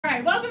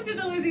right, welcome to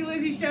the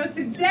Lizzie Show.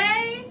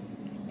 Today,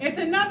 it's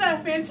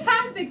another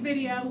fantastic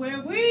video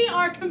where we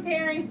are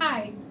comparing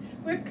heights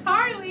with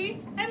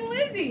Carly and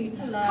Lizzie.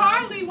 Hello.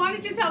 Carly, why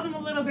don't you tell them a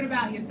little bit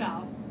about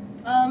yourself?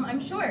 I'm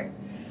short.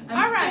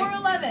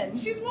 I'm 4'11".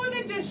 She's more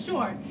than just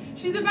short.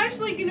 She's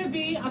eventually going to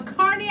be a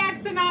cardiac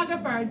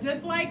sonographer,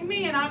 just like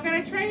me, and I'm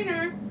going to train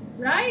her,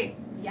 right?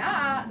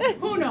 Yeah.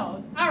 Who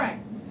knows? All right.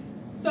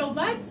 So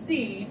let's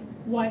see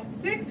what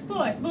 6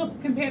 foot looks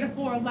compared to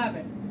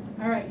 4'11".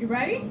 All right, you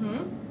ready?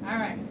 Mm-hmm. All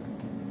right.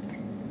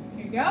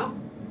 Here you go.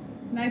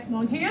 Nice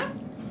long hair.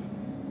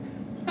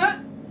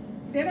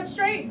 Stand up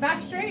straight,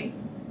 back straight.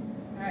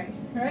 All right,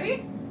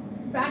 ready?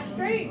 Back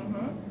straight.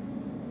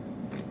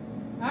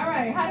 Mm-hmm. All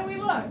right, how do we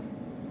look?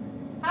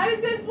 How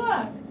does this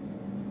look?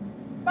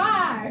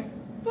 5,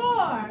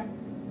 4,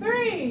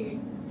 3,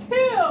 2,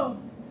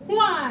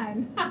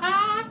 1.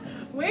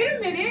 Wait a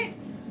minute.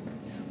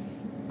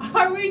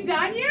 Are we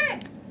done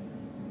yet?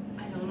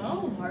 I don't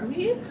know. Are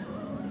we?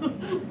 You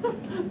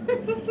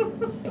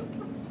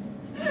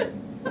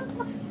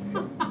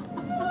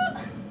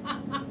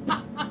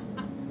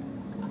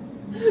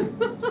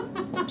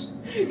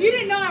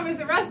didn't know I was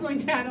a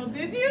wrestling channel,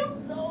 did you?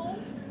 No.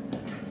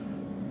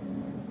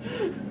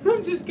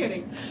 I'm just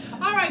kidding.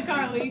 All right,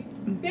 Carly.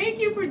 Thank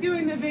you for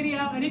doing the video.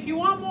 And if you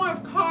want more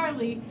of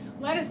Carly,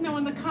 let us know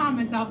in the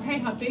comments. I'll pay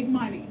her big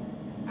money.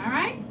 All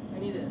right? I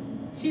need it.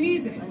 She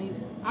needs it. I need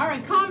it. All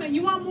right, comment.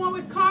 You want more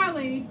with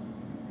Carly?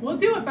 We'll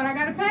do it, but I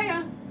got to pay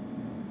her.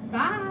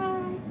 Bye.